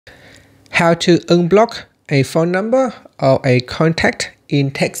how to unblock a phone number or a contact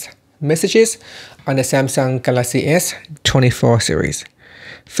in text messages on the Samsung Galaxy S24 series.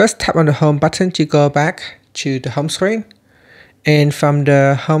 First, tap on the home button to go back to the home screen. And from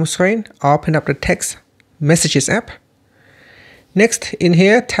the home screen, open up the text messages app. Next, in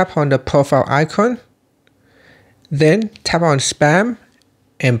here, tap on the profile icon. Then tap on spam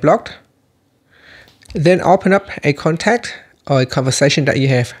and blocked. Then open up a contact or a conversation that you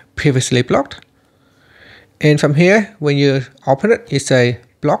have previously blocked. And from here, when you open it, it's a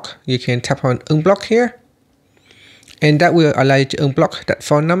block. You can tap on unblock here. And that will allow you to unblock that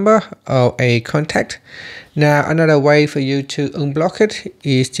phone number or a contact. Now, another way for you to unblock it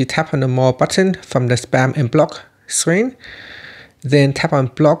is to tap on the more button from the spam and block screen. Then tap on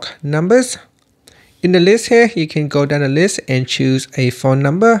block numbers. In the list here, you can go down the list and choose a phone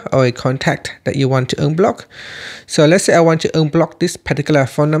number or a contact that you want to unblock. So let's say I want to unblock this particular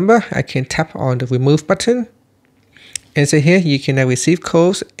phone number. I can tap on the remove button. And so here you can now receive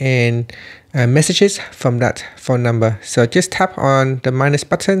calls and messages from that phone number. So just tap on the minus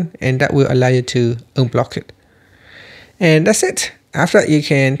button and that will allow you to unblock it. And that's it. After that, you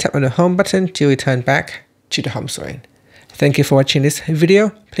can tap on the home button to return back to the home screen. Thank you for watching this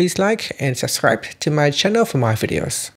video. Please like and subscribe to my channel for more videos.